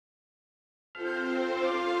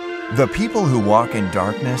The people who walk in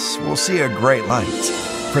darkness will see a great light.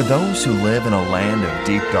 For those who live in a land of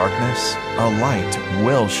deep darkness, a light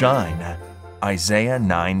will shine. Isaiah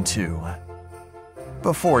 9:2.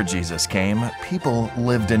 Before Jesus came, people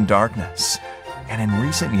lived in darkness. And in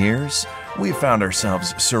recent years, we've found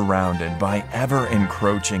ourselves surrounded by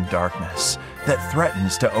ever-encroaching darkness that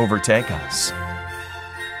threatens to overtake us.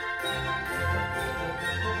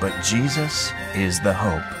 But Jesus is the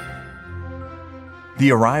hope.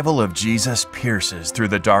 The arrival of Jesus pierces through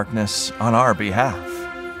the darkness on our behalf.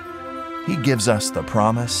 He gives us the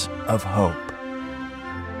promise of hope.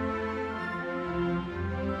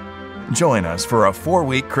 Join us for a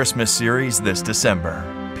 4-week Christmas series this December,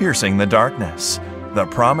 Piercing the Darkness, the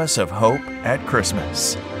promise of hope at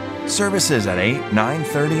Christmas. Services at 8,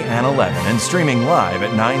 9:30, and 11, and streaming live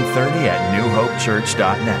at 9:30 at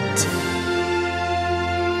newhopechurch.net.